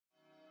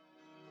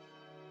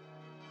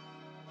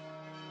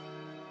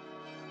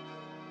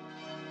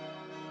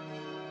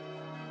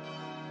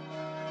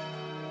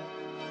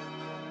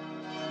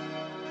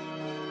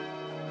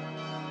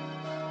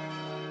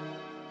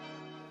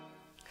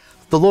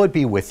The Lord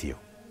be with you.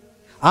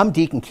 I'm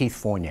Deacon Keith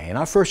Fournier, and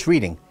our first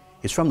reading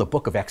is from the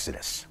book of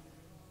Exodus.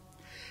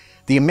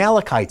 The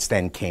Amalekites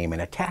then came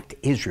and attacked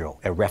Israel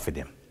at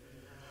Rephidim.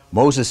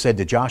 Moses said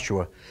to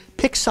Joshua,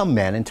 "Pick some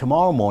men and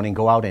tomorrow morning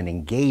go out and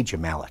engage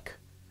Amalek.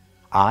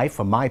 I,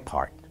 for my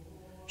part,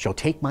 shall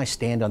take my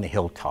stand on the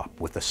hilltop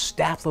with the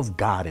staff of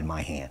God in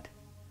my hand."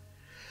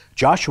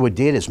 Joshua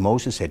did as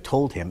Moses had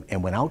told him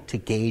and went out to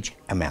gauge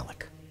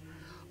Amalek,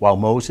 while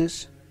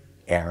Moses,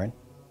 Aaron,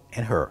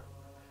 and Hur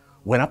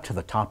went up to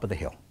the top of the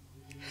hill.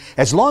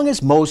 As long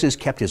as Moses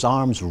kept his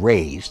arms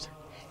raised,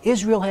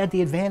 Israel had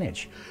the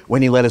advantage.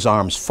 When he let his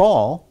arms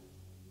fall,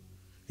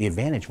 the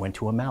advantage went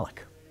to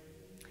Amalek.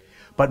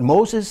 But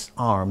Moses'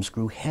 arms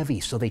grew heavy,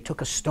 so they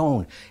took a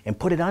stone and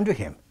put it under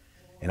him,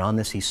 and on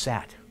this he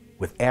sat,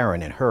 with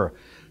Aaron and Hur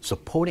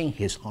supporting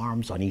his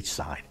arms on each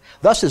side.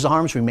 Thus his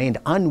arms remained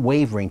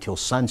unwavering till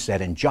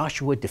sunset, and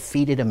Joshua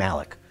defeated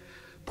Amalek,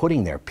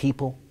 putting their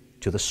people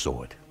to the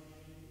sword.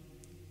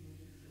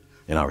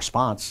 In our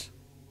response,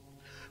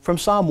 from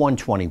Psalm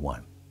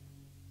 121,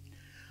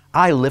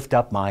 I lift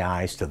up my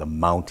eyes to the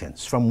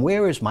mountains. From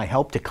where is my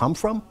help to come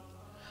from?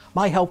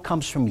 My help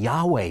comes from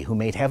Yahweh, who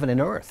made heaven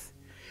and earth.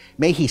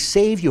 May he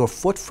save your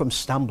foot from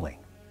stumbling.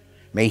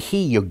 May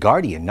he, your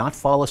guardian, not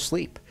fall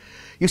asleep.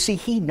 You see,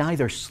 he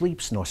neither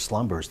sleeps nor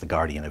slumbers, the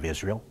guardian of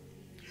Israel.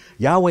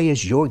 Yahweh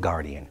is your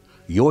guardian,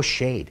 your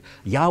shade,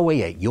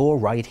 Yahweh at your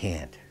right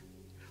hand.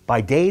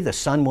 By day the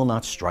sun will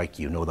not strike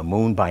you, nor the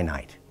moon by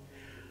night.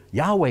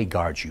 Yahweh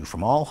guards you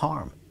from all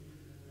harm.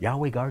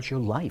 Yahweh guards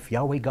your life.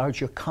 Yahweh guards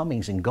your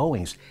comings and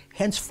goings,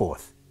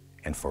 henceforth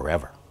and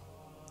forever.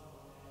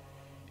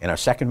 In our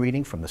second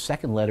reading from the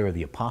second letter of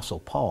the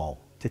Apostle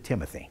Paul to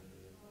Timothy.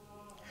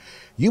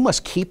 You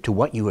must keep to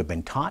what you have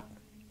been taught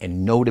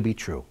and know to be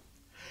true.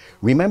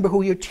 Remember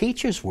who your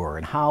teachers were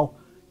and how,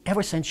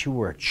 ever since you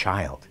were a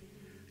child,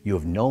 you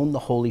have known the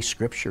Holy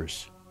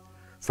Scriptures.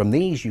 From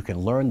these you can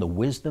learn the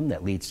wisdom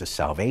that leads to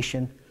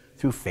salvation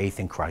through faith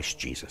in Christ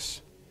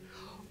Jesus.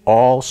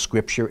 All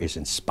Scripture is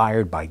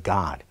inspired by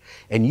God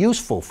and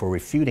useful for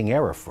refuting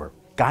error, for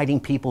guiding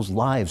people's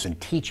lives and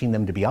teaching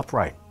them to be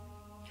upright.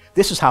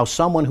 This is how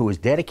someone who is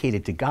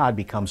dedicated to God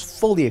becomes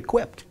fully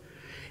equipped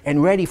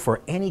and ready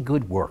for any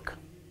good work.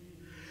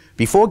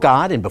 Before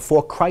God and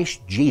before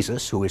Christ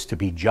Jesus, who is to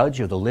be judge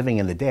of the living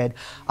and the dead,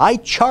 I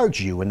charge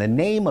you in the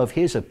name of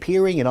his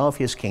appearing and of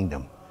his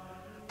kingdom.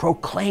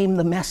 Proclaim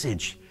the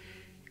message,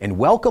 and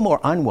welcome or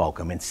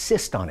unwelcome,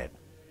 insist on it.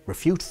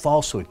 Refute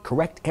falsehood,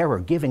 correct error,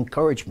 give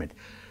encouragement,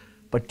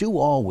 but do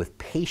all with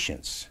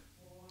patience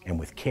and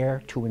with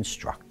care to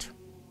instruct.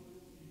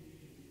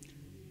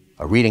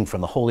 A reading from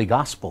the Holy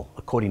Gospel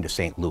according to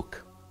St.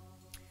 Luke.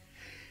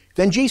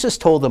 Then Jesus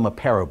told them a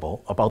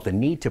parable about the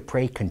need to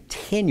pray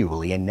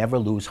continually and never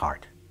lose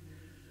heart.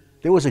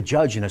 There was a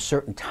judge in a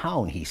certain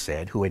town, he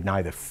said, who had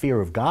neither fear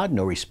of God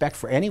nor respect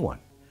for anyone.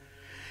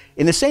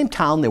 In the same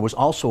town there was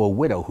also a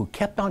widow who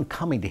kept on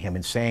coming to him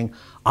and saying,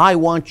 "I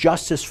want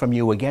justice from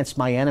you against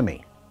my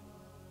enemy."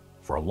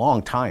 For a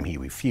long time he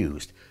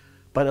refused,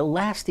 but at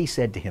last he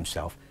said to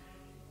himself,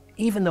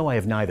 "Even though I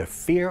have neither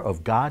fear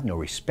of God nor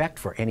respect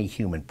for any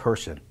human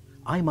person,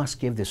 I must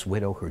give this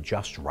widow her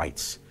just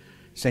rights,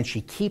 since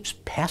she keeps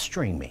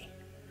pestering me,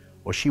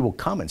 or she will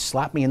come and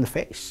slap me in the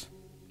face."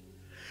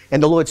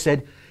 And the Lord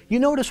said, "You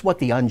notice what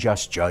the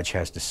unjust judge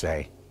has to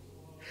say.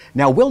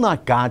 Now will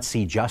not God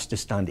see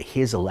justice done to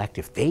his elect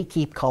if they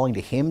keep calling to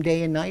him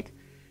day and night,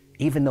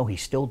 even though he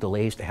still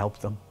delays to help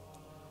them?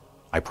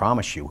 I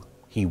promise you,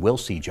 he will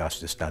see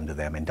justice done to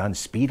them, and done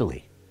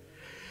speedily.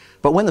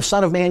 But when the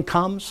Son of Man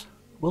comes,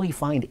 will he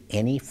find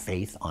any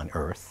faith on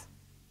earth?"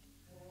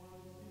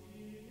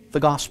 The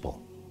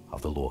Gospel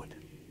of the Lord.